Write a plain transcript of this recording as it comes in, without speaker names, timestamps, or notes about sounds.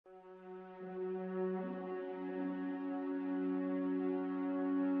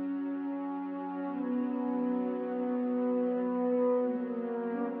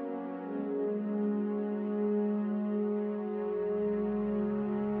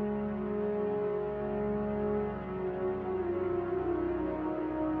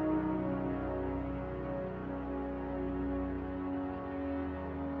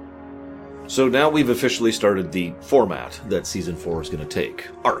So now we've officially started the format that Season 4 is going to take.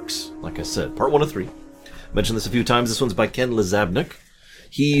 Arcs, like I said, Part 1 of 3. Mentioned this a few times. This one's by Ken Lizabnik.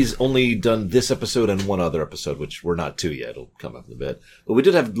 He's only done this episode and one other episode, which we're not to yet. It'll come up in a bit. But we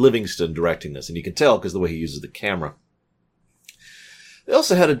did have Livingston directing this, and you can tell because the way he uses the camera. They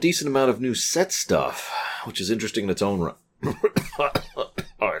also had a decent amount of new set stuff, which is interesting in its own right.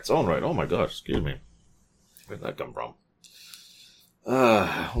 Its own right. Oh my gosh, excuse me. Where did that come from?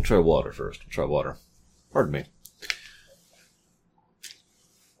 I'll try water first. Pardon me.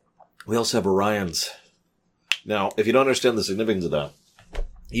 We also have Orions. Now, if you don't understand the significance of that,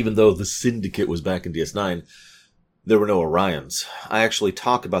 even though the Syndicate was back in DS9, there were no Orions. I actually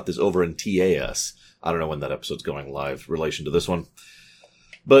talk about this over in TAS. I don't know when that episode's going live in relation to this one.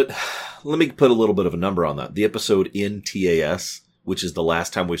 But let me put a little bit of a number on that. The episode in TAS, which is the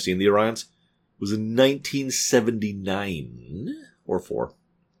last time we've seen the Orions, was in 1979 or 4.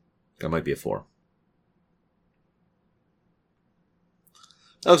 That might be a 4.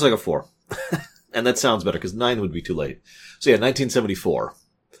 That looks like a 4. And that sounds better because 9 would be too late. So yeah, 1974.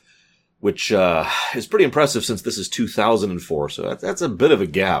 Which is pretty impressive since this is 2004, so that's a bit of a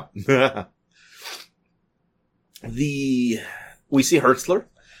gap. We see Hertzler.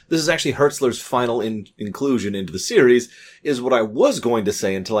 This is actually Hertzler's final inclusion into the series, is what I was going to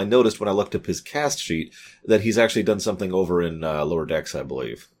say until I noticed when I looked up his cast sheet that he's actually done something over in Lower Decks, I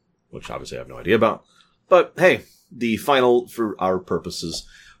believe, which obviously I have no idea about. But hey, the final, for our purposes,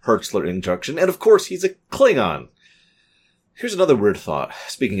 Hertzler introduction, and of course he's a Klingon. Here's another weird thought.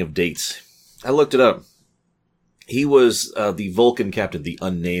 Speaking of dates, I looked it up. He was the Vulcan captain, the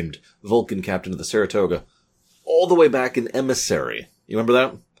unnamed Vulcan captain of the Saratoga, all the way back in Emissary. You remember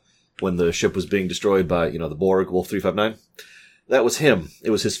that? When the ship was being destroyed by, the Borg, Wolf 359? That was him.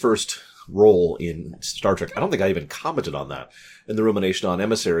 It was his first role in Star Trek. I don't think I even commented on that in the rumination on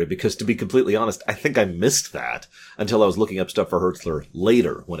Emissary, because to be completely honest, I think I missed that until I was looking up stuff for Hertzler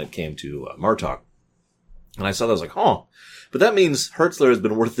later when it came to Martok. And I saw that, I was like, huh. But that means Hertzler has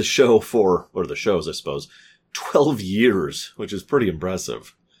been worth the show or the shows, I suppose, 12 years, which is pretty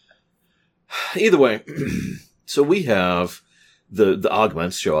impressive. Either way, so we have the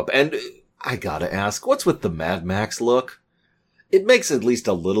augments show up, and I gotta ask, what's with the Mad Max look? It makes at least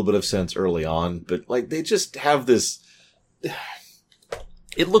a little bit of sense early on, but they just have this.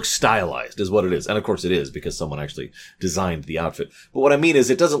 It looks stylized, is what it is. And of course it is, because someone actually designed the outfit. But what I mean is,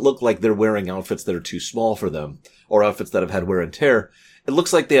 it doesn't look like they're wearing outfits that are too small for them, or outfits that have had wear and tear. It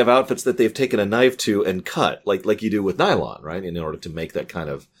looks like they have outfits that they've taken a knife to and cut, like you do with nylon, right? In order to make that kind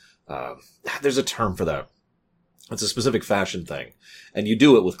of, there's a term for that. It's a specific fashion thing. And you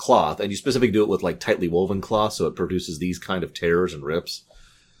do it with cloth, and you specifically do it with tightly woven cloth, so it produces these kind of tears and rips.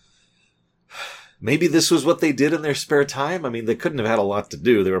 Maybe this was what they did in their spare time. I mean, they couldn't have had a lot to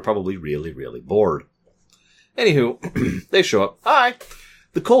do. They were probably really, really bored. Anywho, they show up. Hi!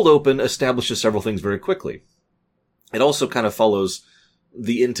 The cold open establishes several things very quickly. It also kind of follows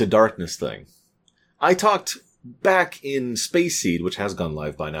the Into Darkness thing. I talked back in Space Seed, which has gone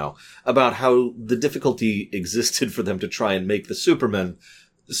live by now, about how the difficulty existed for them to try and make the Supermen,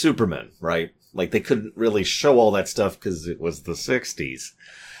 right? They couldn't really show all that stuff because it was the 60s.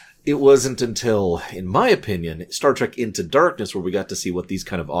 It wasn't until, in my opinion, Star Trek Into Darkness where we got to see what these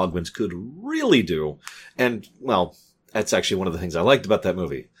kind of augments could really do. And, well, that's actually one of the things I liked about that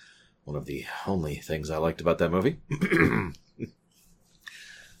movie. One of the only things I liked about that movie.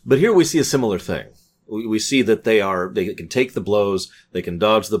 But here we see a similar thing. We see that they can take the blows, they can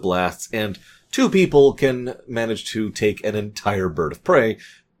dodge the blasts, and two people can manage to take an entire bird of prey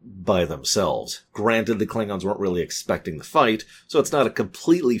by themselves. Granted, the Klingons weren't really expecting the fight, so it's not a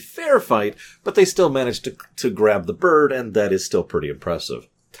completely fair fight, but they still managed to grab the bird, and that is still pretty impressive.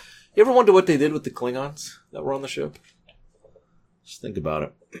 You ever wonder what they did with the Klingons that were on the ship? Just think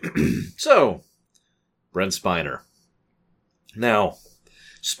about it. So, Brent Spiner. Now,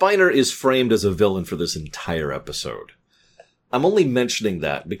 Spiner is framed as a villain for this entire episode. I'm only mentioning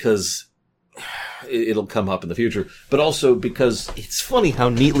that because it'll come up in the future, but also because it's funny how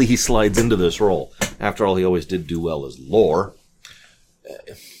neatly he slides into this role. After all, he always did do well as Lore.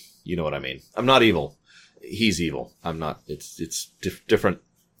 You know what I mean. I'm not evil. He's evil. I'm not. It's different.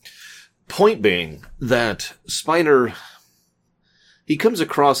 Point being that Spiner, he comes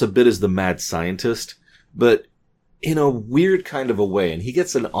across a bit as the mad scientist, but in a weird kind of a way, and he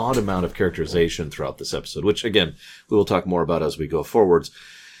gets an odd amount of characterization throughout this episode, which, again, we will talk more about as we go forwards.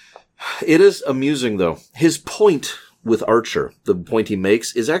 It is amusing, though. His point with Archer, the point he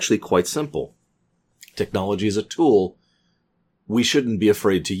makes, is actually quite simple. Technology is a tool. We shouldn't be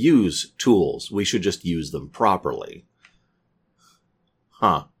afraid to use tools. We should just use them properly.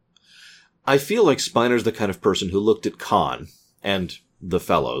 Huh. I feel like Spiner's the kind of person who looked at Khan and the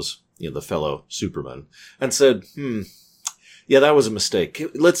fellows, the fellow Supermen, and said, yeah, that was a mistake.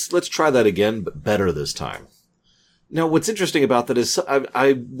 Let's try that again, but better this time. Now, what's interesting about that is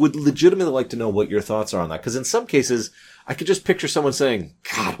I would legitimately like to know what your thoughts are on that, because in some cases, I could just picture someone saying,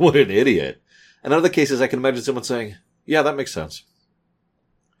 God, what an idiot. And in other cases, I can imagine someone saying, yeah, that makes sense.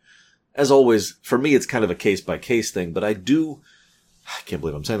 As always, for me, it's kind of a case-by-case thing, but I can't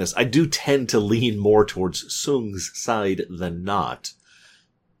believe I'm saying this, I do tend to lean more towards Sung's side than not.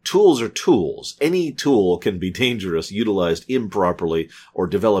 Tools are tools. Any tool can be dangerous, utilized improperly, or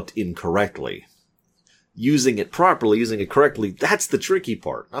developed incorrectly. Using it properly, using it correctly, that's the tricky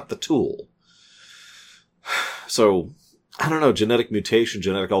part, not the tool. So, I don't know, genetic mutation,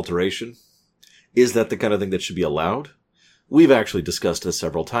 genetic alteration, is that the kind of thing that should be allowed? We've actually discussed this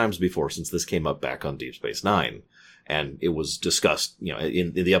several times before, since this came up back on Deep Space Nine, and it was discussed,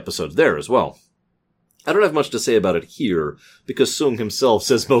 in the episodes there as well. I don't have much to say about it here, because Sung himself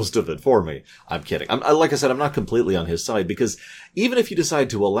says most of it for me. I'm kidding. Like I said, I'm not completely on his side, because even if you decide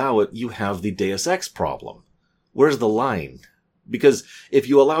to allow it, you have the Deus Ex problem. Where's the line? Because if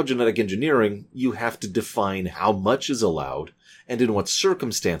you allow genetic engineering, you have to define how much is allowed, and in what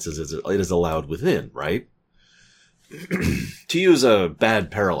circumstances it is allowed within, right? To use a bad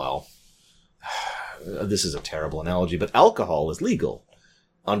parallel, this is a terrible analogy, but alcohol is legal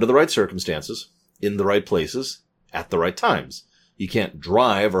under the right circumstances, in the right places, at the right times. You can't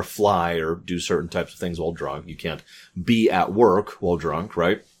drive or fly or do certain types of things while drunk. You can't be at work while drunk,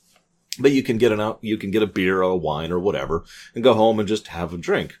 right? But you can get a beer or a wine or whatever and go home and just have a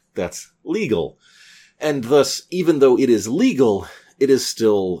drink. That's legal. And thus, even though it is legal, it is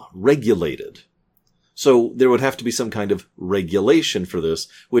still regulated. So there would have to be some kind of regulation for this,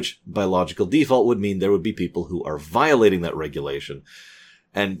 which by logical default would mean there would be people who are violating that regulation.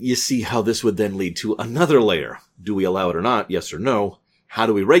 And you see how this would then lead to another layer. Do we allow it or not? Yes or no? How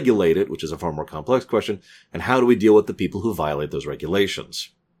do we regulate it? Which is a far more complex question. And how do we deal with the people who violate those regulations?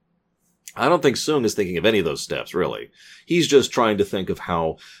 I don't think Sung is thinking of any of those steps, really. He's just trying to think of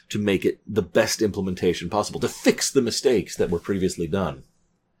how to make it the best implementation possible, to fix the mistakes that were previously done.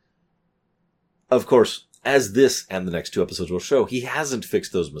 Of course, as this and the next two episodes will show, he hasn't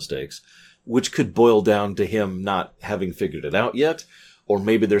fixed those mistakes, which could boil down to him not having figured it out yet, or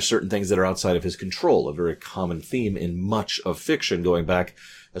maybe there's certain things that are outside of his control. A very common theme in much of fiction going back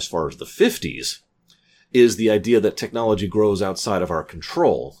as far as the 50s is the idea that technology grows outside of our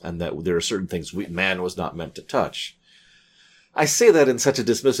control and that there are certain things man was not meant to touch. I say that in such a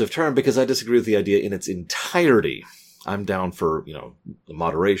dismissive term because I disagree with the idea in its entirety. I'm down for,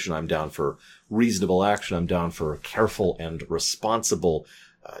 moderation. I'm down for reasonable action. I'm down for careful and responsible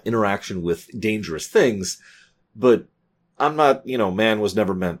interaction with dangerous things. But I'm not, man was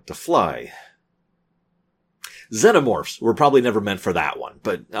never meant to fly. Xenomorphs were probably never meant for that one,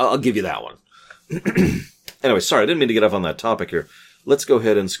 but I'll give you that one. Anyway, sorry, I didn't mean to get off on that topic here. Let's go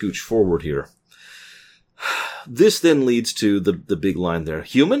ahead and scooch forward here. This then leads to the big line there.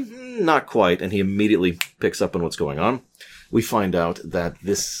 Human? Not quite. And he immediately picks up on what's going on. We find out that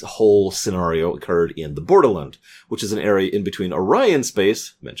this whole scenario occurred in the Borderland, which is an area in between Orion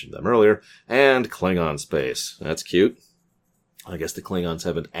space, mentioned them earlier, and Klingon space. That's cute. I guess the Klingons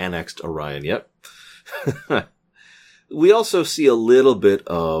haven't annexed Orion yet. We also see a little bit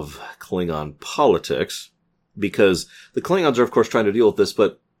of Klingon politics, because the Klingons are, of course, trying to deal with this,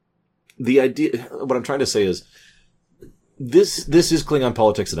 but the idea, what I'm trying to say is, this is Klingon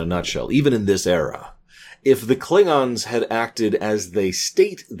politics in a nutshell, even in this era. If the Klingons had acted as they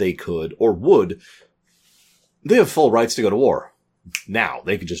state they could, or would, they have full rights to go to war. Now,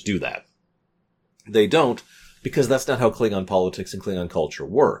 they could just do that. They don't, because that's not how Klingon politics and Klingon culture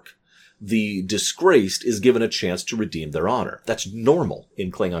work. The disgraced is given a chance to redeem their honor. That's normal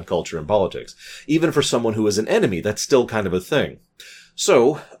in Klingon culture and politics. Even for someone who is an enemy, that's still kind of a thing.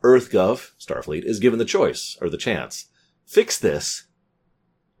 So, EarthGov, Starfleet, is given the choice, or the chance. Fix this,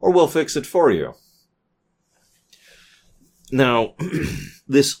 or we'll fix it for you. Now,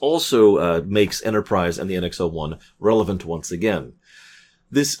 this also makes Enterprise and the NX-01 relevant once again.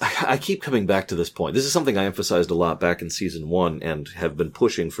 I keep coming back to this point. This is something I emphasized a lot back in Season 1 and have been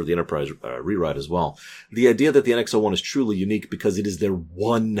pushing for the Enterprise rewrite as well. The idea that the NX-01 is truly unique because it is their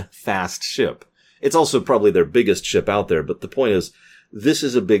one fast ship. It's also probably their biggest ship out there, but the point is, this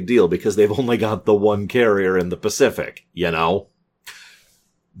is a big deal because they've only got the one carrier in the Pacific,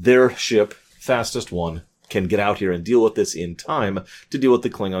 Their ship, fastest one, can get out here and deal with this in time to deal with the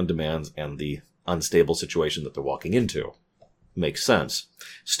Klingon demands and the unstable situation that they're walking into. Makes sense.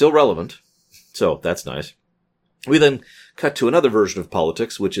 Still relevant, so that's nice. We then cut to another version of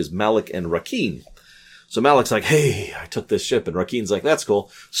politics, which is Malik and Rakeen. So Malik's like, hey, I took this ship, and Rakeen's like, that's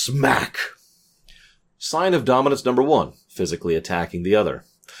cool. Smack! Sign of dominance number 1, physically attacking the other.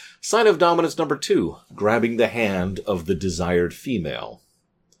 Sign of dominance number 2, grabbing the hand of the desired female.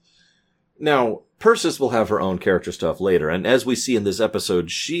 Now, Persis will have her own character stuff later, and as we see in this episode,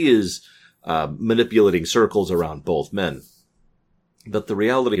 she is manipulating circles around both men. But the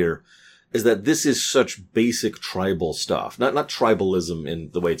reality here is that this is such basic tribal stuff. Not tribalism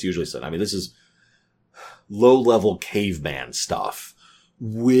in the way it's usually said. I mean, this is low-level caveman stuff,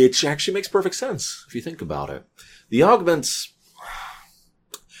 which actually makes perfect sense if you think about it. The augments,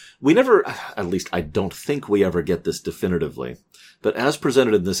 we never, at least I don't think we ever get this definitively, but as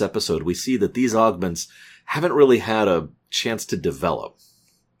presented in this episode, we see that these augments haven't really had a chance to develop.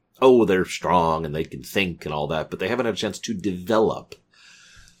 Oh, they're strong and they can think and all that, but they haven't had a chance to develop.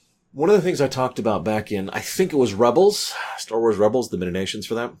 One of the things I talked about back in, I think it was Rebels, Star Wars Rebels, the mini-nations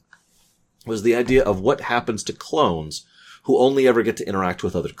for that, was the idea of what happens to clones who only ever get to interact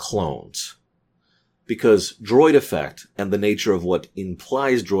with other clones. Because droid effect and the nature of what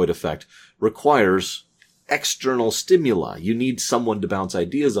implies droid effect requires external stimuli. You need someone to bounce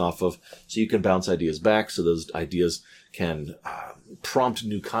ideas off of so you can bounce ideas back so those ideas can prompt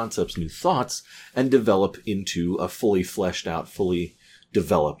new concepts, new thoughts, and develop into a fully fleshed out, fully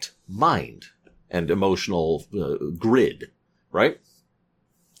developed mind and emotional grid, right?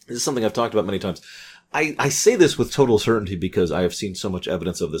 This is something I've talked about many times. I say this with total certainty because I have seen so much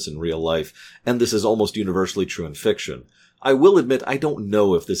evidence of this in real life, and this is almost universally true in fiction. I will admit I don't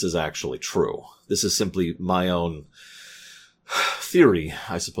know if this is actually true. This is simply my own theory,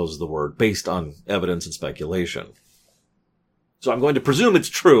 I suppose is the word, based on evidence and speculation. So I'm going to presume it's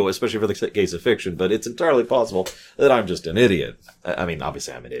true, especially for the case of fiction, but it's entirely possible that I'm just an idiot. I mean,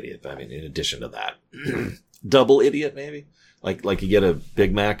 obviously I'm an idiot, but I mean, in addition to that. Double idiot, maybe? Like you get a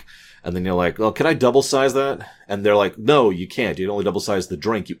Big Mac, and then you're like, well, can I double size that? And they're like, no, you can't. You can only double size the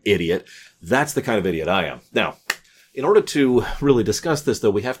drink, you idiot. That's the kind of idiot I am. Now, in order to really discuss this, though,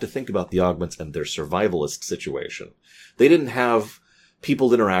 we have to think about the augments and their survivalist situation. They didn't have people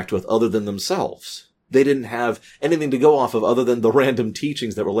to interact with other than themselves. They didn't have anything to go off of other than the random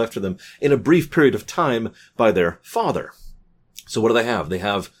teachings that were left to them in a brief period of time by their father. So what do they have? They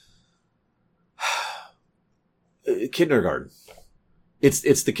have kindergarten.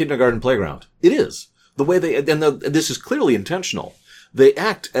 It's the kindergarten playground. It is. The way this is clearly intentional. They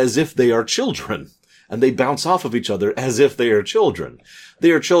act as if they are children, and they bounce off of each other as if they are children.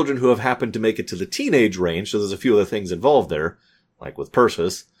 They are children who have happened to make it to the teenage range, so there's a few other things involved there, like with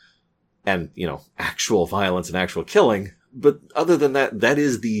Persis, and, actual violence and actual killing. But other than that, that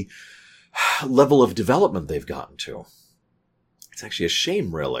is the level of development they've gotten to. It's actually a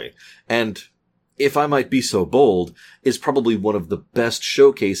shame, really. And if I might be so bold, is probably one of the best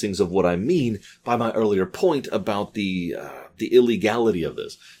showcasings of what I mean by my earlier point about the illegality of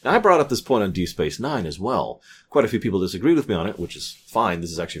this. Now, I brought up this point on Deep Space Nine as well. Quite a few people disagreed with me on it, which is fine. This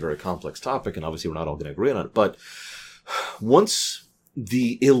is actually a very complex topic, and obviously we're not all going to agree on it. But once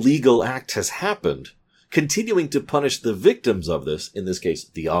the illegal act has happened, continuing to punish the victims of this, in this case,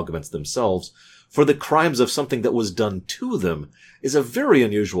 the augments themselves, for the crimes of something that was done to them is a very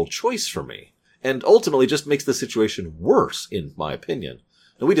unusual choice for me. And ultimately just makes the situation worse, in my opinion.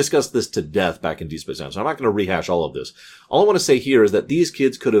 And we discussed this to death back in Deep Space Nine, so I'm not going to rehash all of this. All I want to say here is that these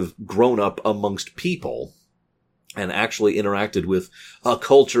kids could have grown up amongst people and actually interacted with a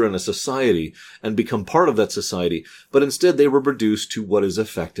culture and a society and become part of that society, but instead they were reduced to what is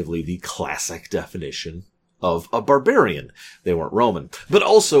effectively the classic definition of a barbarian. They weren't Roman, but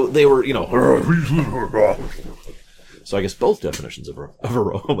also they were, so I guess both definitions of a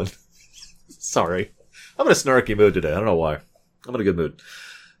Roman. Sorry. I'm in a snarky mood today. I don't know why. I'm in a good mood.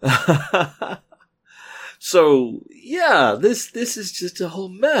 So, yeah, this is just a whole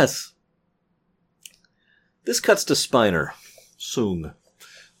mess. This cuts to Spiner. Soong.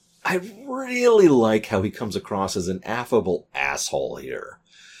 I really like how he comes across as an affable asshole here.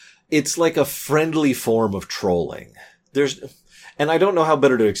 It's like a friendly form of trolling. And I don't know how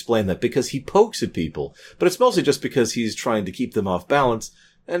better to explain that, because he pokes at people, but it's mostly just because he's trying to keep them off balance,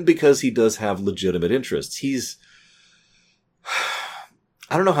 and because he does have legitimate interests.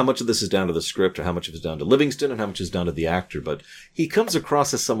 I don't know how much of this is down to the script or how much of it is down to Livingston and how much is down to the actor, but he comes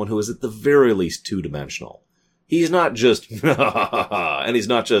across as someone who is at the very least two-dimensional. He's not just, and he's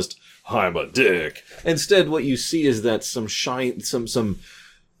not just, I'm a dick. Instead, what you see is that some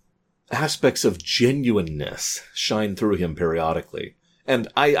aspects of genuineness shine through him periodically. And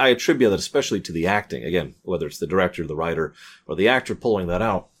I attribute that especially to the acting. Again, whether it's the director, the writer, or the actor pulling that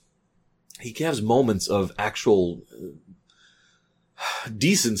out. he has moments of actual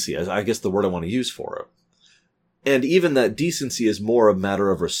decency, I guess the word I want to use for it. And even that decency is more a matter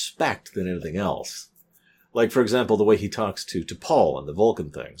of respect than anything else. Like, for example, the way he talks to Paul and the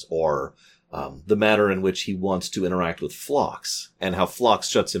Vulcan things, or the manner in which he wants to interact with Phlox, and how Phlox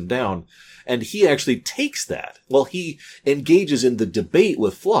shuts him down. And he actually takes that. Well, he engages in the debate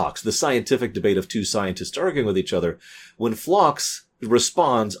with Phlox, the scientific debate of two scientists arguing with each other. When Phlox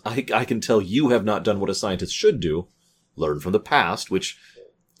responds, I can tell you have not done what a scientist should do, learn from the past, which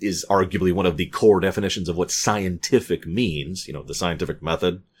is arguably one of the core definitions of what scientific means, the scientific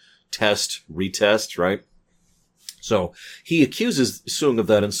method, test, retest, right? So he accuses Sung of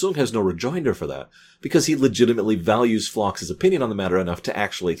that, and Sung has no rejoinder for that, because he legitimately values Phlox's opinion on the matter enough to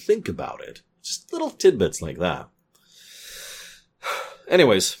actually think about it. Just little tidbits like that.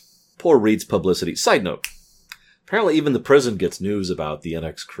 Anyways, poor Reed's publicity. Side note, apparently even the prison gets news about the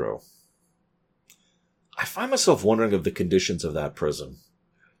NX crew. I find myself wondering of the conditions of that prison.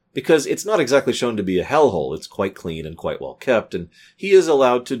 Because it's not exactly shown to be a hellhole. It's quite clean and quite well kept, and he is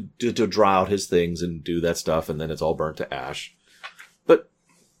allowed to draw out his things and do that stuff, and then it's all burnt to ash. But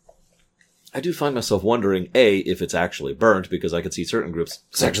I do find myself wondering, A, if it's actually burnt, because I could see certain groups,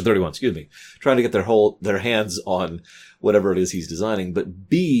 Section 31, trying to get their hands on whatever it is he's designing, but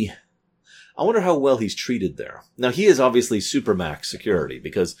B, I wonder how well he's treated there. Now, he is obviously supermax security,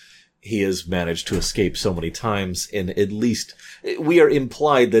 because he has managed to escape so many times, and at least we are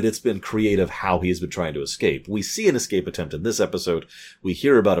implied that it's been creative how he has been trying to escape. We see an escape attempt in this episode. We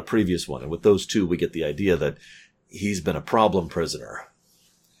hear about a previous one, and with those two, we get the idea that he's been a problem prisoner.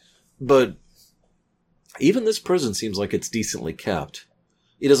 But even this prison seems like it's decently kept.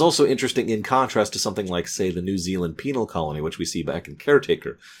 It is also interesting in contrast to something like, say, the New Zealand penal colony, which we see back in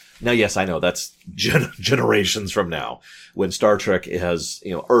Caretaker. Now, yes, I know that's generations from now, when Star Trek has,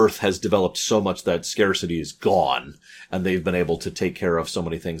 Earth has developed so much that scarcity is gone, and they've been able to take care of so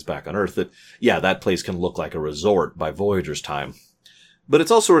many things back on Earth that, yeah, that place can look like a resort by Voyager's time. But it's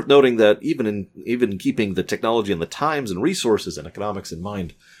also worth noting that even keeping the technology and the times and resources and economics in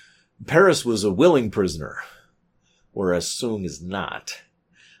mind, Paris was a willing prisoner, whereas Sung is not.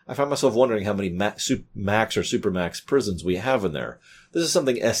 I find myself wondering how many max or supermax prisons we have in there. This is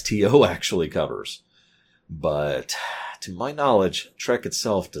something STO actually covers. But, to my knowledge, Trek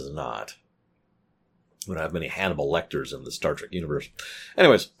itself does not. We don't have many Hannibal Lecters in the Star Trek universe.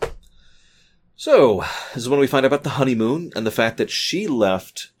 Anyways, so, this is when we find out about the honeymoon and the fact that she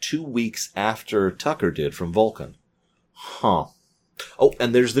left 2 weeks after Tucker did from Vulcan. Huh. Oh,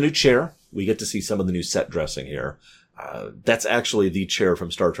 and there's the new chair. We get to see some of the new set dressing here. That's actually the chair from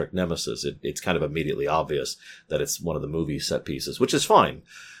Star Trek Nemesis. It's kind of immediately obvious that it's one of the movie set pieces, which is fine.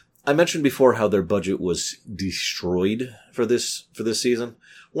 I mentioned before how their budget was destroyed for this season.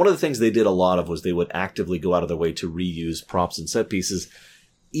 One of the things they did a lot of was they would actively go out of their way to reuse props and set pieces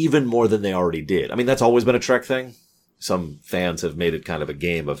even more than they already did. I mean, that's always been a Trek thing. Some fans have made it kind of a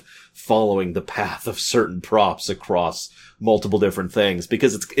game of following the path of certain props across multiple different things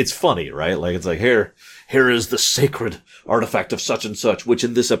because it's funny, right? Like, it's like, here is the sacred artifact of such and such, which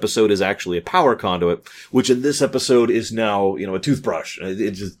in this episode is actually a power conduit, which in this episode is now, a toothbrush.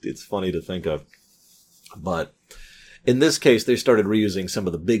 It's funny to think of. But in this case, they started reusing some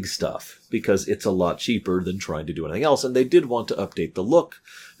of the big stuff because it's a lot cheaper than trying to do anything else. And they did want to update the look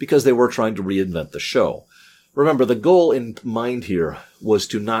because they were trying to reinvent the show. Remember, the goal in mind here was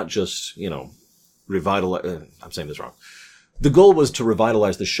to not just, revitalize, I'm saying this wrong. The goal was to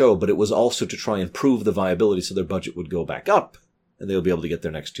revitalize the show, but it was also to try and prove the viability so their budget would go back up and they would be able to get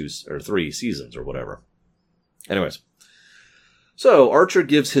their next 2 or 3 seasons or whatever. Anyways. So, Archer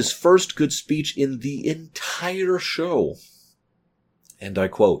gives his first good speech in the entire show. And I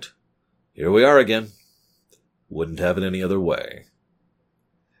quote, "Here we are again. Wouldn't have it any other way."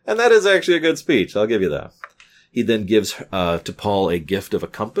 And that is actually a good speech. I'll give you that. He then gives to Paul a gift of a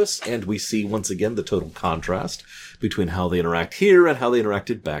compass, and we see once again the total contrast between how they interact here and how they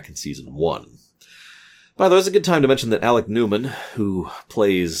interacted back in Season 1. By the way, it's a good time to mention that Alec Newman, who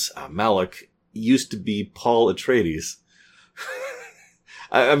plays Malik, used to be Paul Atreides.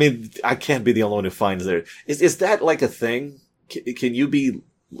 I mean, I can't be the only one who finds there. Is that like a thing? Can you be...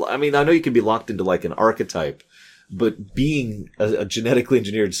 I mean, I know you can be locked into like an archetype, but being a genetically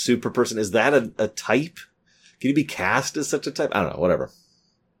engineered super person, is that a type? Can you be cast as such a type? I don't know, whatever.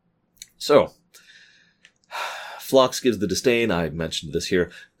 So, Phlox gives the disdain. I mentioned this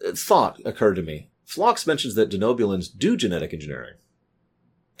here. A thought occurred to me. Phlox mentions that Denobulans do genetic engineering.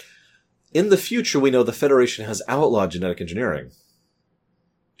 In the future, we know the Federation has outlawed genetic engineering.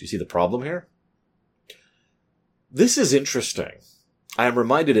 Do you see the problem here? This is interesting. I am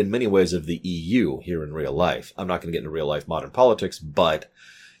reminded in many ways of the EU here in real life. I'm not going to get into real life modern politics, but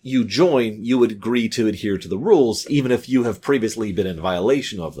you join, you would agree to adhere to the rules, even if you have previously been in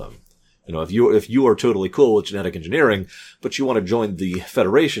violation of them. You know, if you are totally cool with genetic engineering, but you want to join the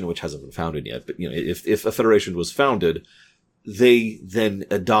Federation, which hasn't been founded yet, but, you know, if a Federation was founded, they then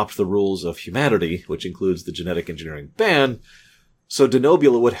adopt the rules of humanity, which includes the genetic engineering ban, so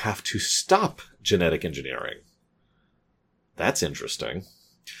Denobula would have to stop genetic engineering. That's interesting.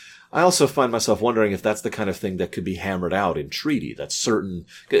 I also find myself wondering if that's the kind of thing that could be hammered out in treaty. That's certain,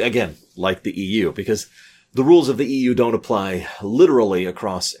 again, like the EU, because the rules of the EU don't apply literally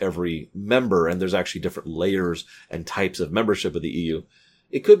across every member, and there's actually different layers and types of membership of the EU.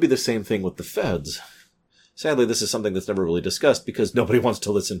 It could be the same thing with the feds. Sadly, this is something that's never really discussed because nobody wants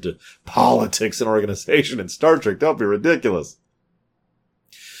to listen to politics and organization in Star Trek. Don't be ridiculous.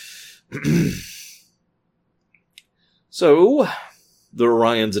 So, the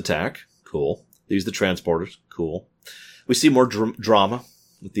Orions attack. Cool. They use the transporters. Cool. We see more drama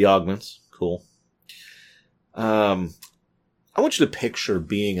with the augments. Cool. I want you to picture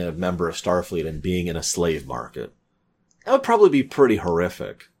being a member of Starfleet and being in a slave market. That would probably be pretty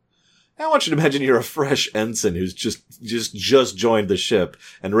horrific. I want you to imagine you're a fresh ensign who's just joined the ship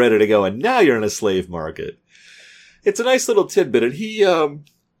and ready to go, and now you're in a slave market. It's a nice little tidbit, and he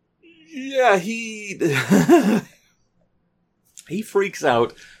he freaks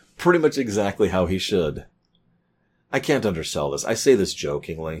out pretty much exactly how he should. I can't undersell this. I say this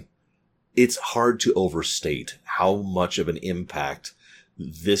jokingly. It's hard to overstate how much of an impact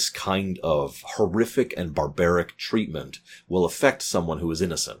this kind of horrific and barbaric treatment will affect someone who is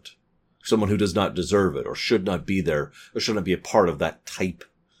innocent. Someone who does not deserve it, or should not be there, or should not be a part of that type,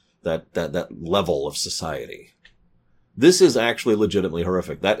 that level of society. This is actually legitimately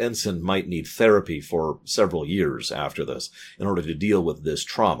horrific. That ensign might need therapy for several years after this in order to deal with this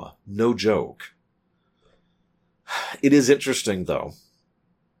trauma. No joke. It is interesting, though,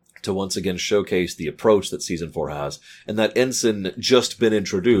 to once again showcase the approach that Season 4 has, and that ensign just been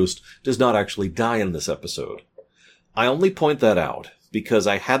introduced does not actually die in this episode. I only point that out because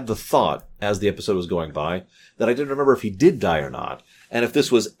I had the thought, as the episode was going by, that I didn't remember if he did die or not. And if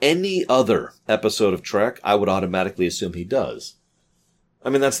this was any other episode of Trek, I would automatically assume he does. I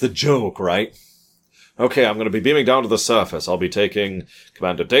mean, that's the joke, right? Okay, I'm going to be beaming down to the surface. I'll be taking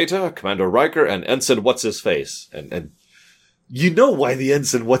Commander Data, Commander Riker, and Ensign What's-His-Face. And you know why the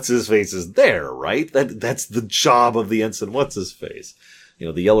Ensign What's-His-Face is there, right? That's the job of the Ensign What's-His-Face. You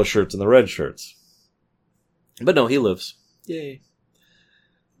know, the yellow shirts and the red shirts. But no, he lives. Yay.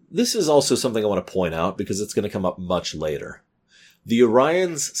 This is also something I want to point out because it's going to come up much later. The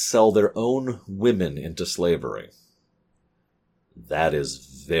Orions sell their own women into slavery. That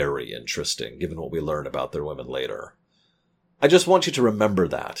is very interesting, given what we learn about their women later. I just want you to remember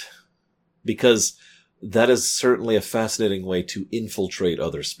that, because that is certainly a fascinating way to infiltrate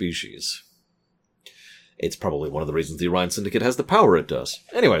other species. It's probably one of the reasons the Orion Syndicate has the power it does.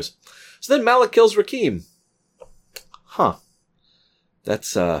 Anyways, so then Malik kills Rakim. Huh.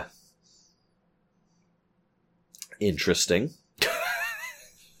 That's, interesting.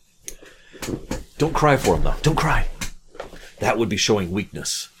 Don't cry for him, though. Don't cry. That would be showing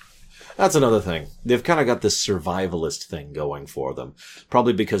weakness. That's another thing. They've kind of got this survivalist thing going for them.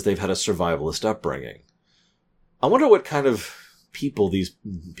 Probably because they've had a survivalist upbringing. I wonder what kind of people these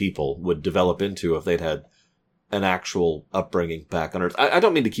people would develop into if they'd had an actual upbringing back on Earth. I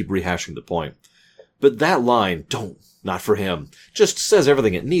don't mean to keep rehashing the point. But that line, not for him, just says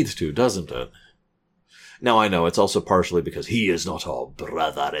everything it needs to, doesn't it? Now I know it's also partially because he is not our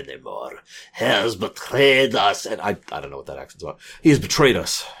brother anymore. He has betrayed us, and I don't know what that accent's about. He has betrayed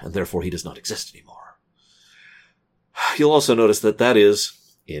us, and therefore he does not exist anymore. You'll also notice that is,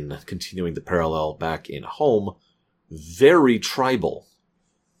 in continuing the parallel back in Home, very tribal.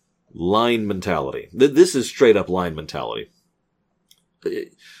 Line mentality. This is straight up line mentality.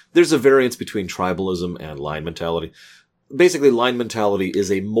 There's a variance between tribalism and line mentality. Basically, line mentality is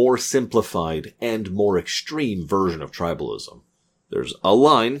a more simplified and more extreme version of tribalism. There's a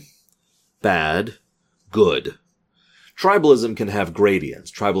line, bad, good. Tribalism can have gradients.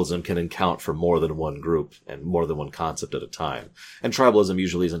 Tribalism can account for more than one group and more than one concept at a time. And tribalism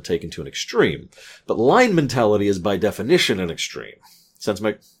usually isn't taken to an extreme. But line mentality is by definition an extreme.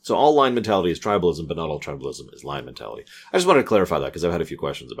 So all line mentality is tribalism, but not all tribalism is line mentality. I just wanted to clarify that because I've had a few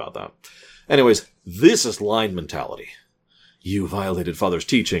questions about that. Anyways, this is line mentality. You violated Father's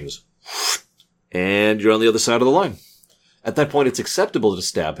teachings, and you're on the other side of the line. At that point, it's acceptable to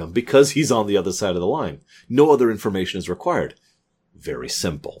stab him because he's on the other side of the line. No other information is required. Very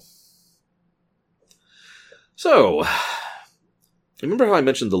simple. So, Remember how I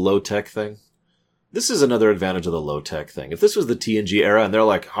mentioned the low-tech thing? This is another advantage of the low-tech thing. If this was the TNG era and they're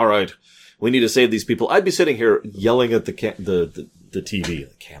like, all right, we need to save these people, I'd be sitting here yelling at the TV,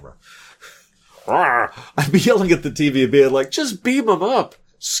 the camera. I'd be yelling at the TV and being like, just beam them up.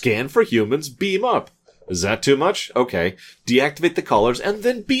 Scan for humans, beam up. Is that too much? Okay. Deactivate the collars and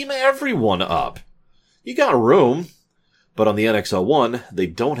then beam everyone up. You got room. But on the NX-01, they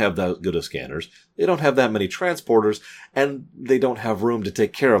don't have that good of scanners, they don't have that many transporters, and they don't have room to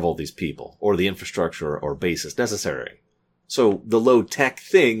take care of all these people, or the infrastructure or bases necessary. So the low-tech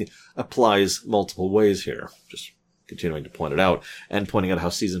thing applies multiple ways here. Just continuing to point it out, and pointing out how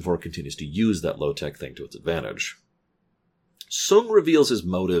Season 4 continues to use that low-tech thing to its advantage. Sung reveals his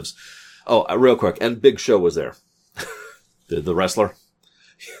motives. Oh, real quick, and Big Show was there. the wrestler.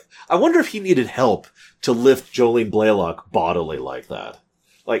 I wonder if he needed help to lift Jolene Blaylock bodily like that.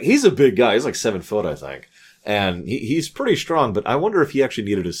 Like, he's a big guy. He's like 7 foot, I think. And he's pretty strong, but I wonder if he actually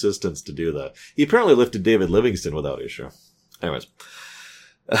needed assistance to do that. He apparently lifted David Livingston without issue. Anyways.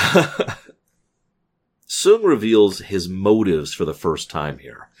 Sung reveals his motives for the first time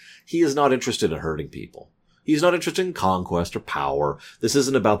here. He is not interested in hurting people. He's not interested in conquest or power. This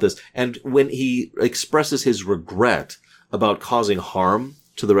isn't about this. And when he expresses his regret about causing harm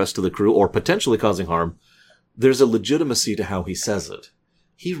to the rest of the crew, or potentially causing harm, there's a legitimacy to how he says it.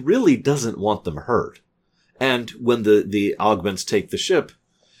 He really doesn't want them hurt. And when the augments take the ship,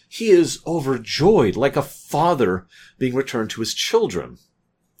 he is overjoyed, like a father being returned to his children.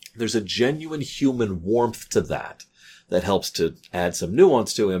 There's a genuine human warmth to that helps to add some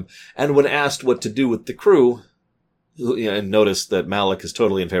nuance to him. And when asked what to do with the crew, and notice that Malik is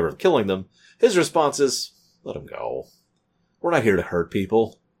totally in favor of killing them, his response is, let them go. We're not here to hurt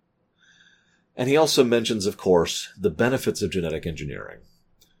people. And he also mentions, of course, the benefits of genetic engineering.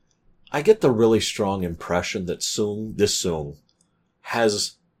 I get the really strong impression that this Sung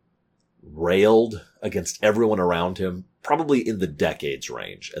has railed against everyone around him, probably in the decades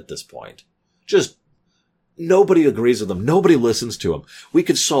range at this point. Just nobody agrees with him. Nobody listens to him. We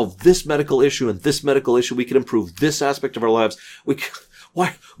could solve this medical issue and this medical issue. We could improve this aspect of our lives.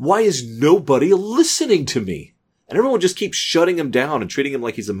 Why is nobody listening to me? And everyone just keeps shutting him down and treating him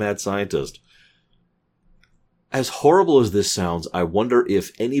like he's a mad scientist. As horrible as this sounds, I wonder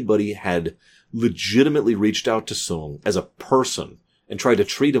if anybody had legitimately reached out to Sung as a person and tried to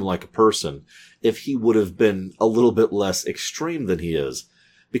treat him like a person, if he would have been a little bit less extreme than he is.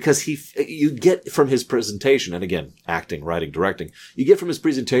 Because you get from his presentation, and again, acting, writing, directing, you get from his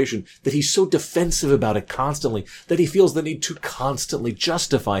presentation that he's so defensive about it constantly that he feels the need to constantly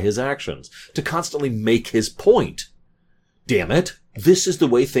justify his actions, to constantly make his point. Damn it. This is the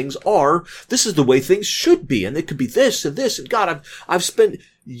way things are. This is the way things should be. And it could be this and this. And God, I've spent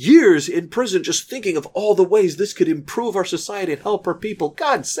years in prison just thinking of all the ways this could improve our society and help our people.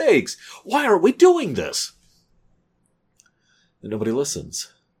 God's sakes, why aren't we doing this? And nobody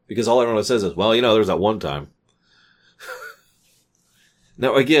listens. Because all everyone says is, well, there's that one time.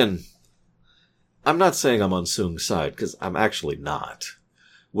 Now, again, I'm not saying I'm on Sung's side, because I'm actually not.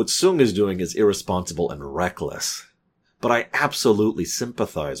 What Sung is doing is irresponsible and reckless. But I absolutely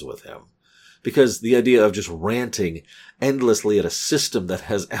sympathize with him. Because the idea of just ranting endlessly at a system that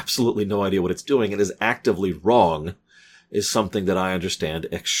has absolutely no idea what it's doing and is actively wrong is something that I understand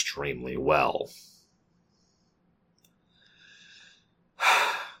extremely well.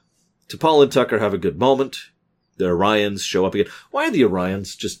 T'Pol and Tucker have a good moment. The Orions show up again. Why are the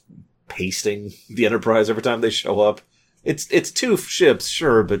Orions just pasting the Enterprise every time they show up? It's 2 ships,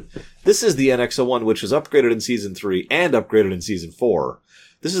 sure, but this is the NX-01, which was upgraded in Season 3 and upgraded in Season 4.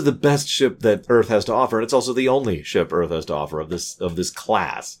 This is the best ship that Earth has to offer, and it's also the only ship Earth has to offer of this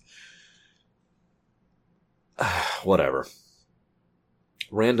class. Whatever.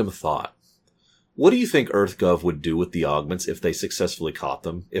 Random thought. What do you think EarthGov would do with the augments if they successfully caught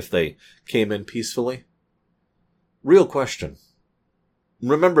them? If they came in peacefully? Real question.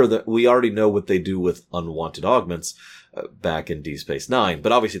 Remember that we already know what they do with unwanted augments back in Deep Space Nine,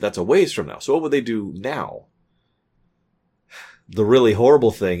 but obviously that's a ways from now. So what would they do now? The really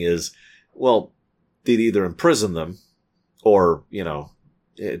horrible thing is, well, they'd either imprison them or,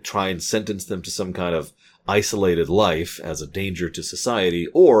 try and sentence them to some kind of isolated life as a danger to society,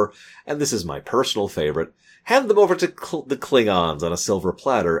 or, and this is my personal favorite, hand them over to the Klingons on a silver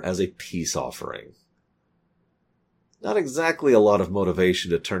platter as a peace offering. Not exactly a lot of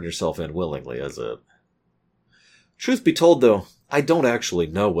motivation to turn yourself in willingly, is it? Truth be told, though, I don't actually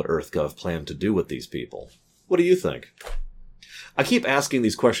know what EarthGov planned to do with these people. What do you think? I keep asking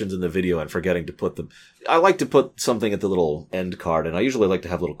these questions in the video and forgetting to put them. I like to put something at the little end card, and I usually like to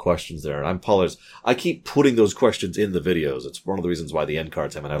have little questions there. And I apologize. I keep putting those questions in the videos. It's one of the reasons why the end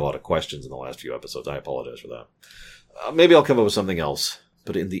cards haven't had a lot of questions in the last few episodes. I apologize for that. Maybe I'll come up with something else.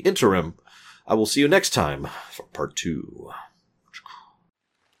 But in the interim, I will see you next time for part 2.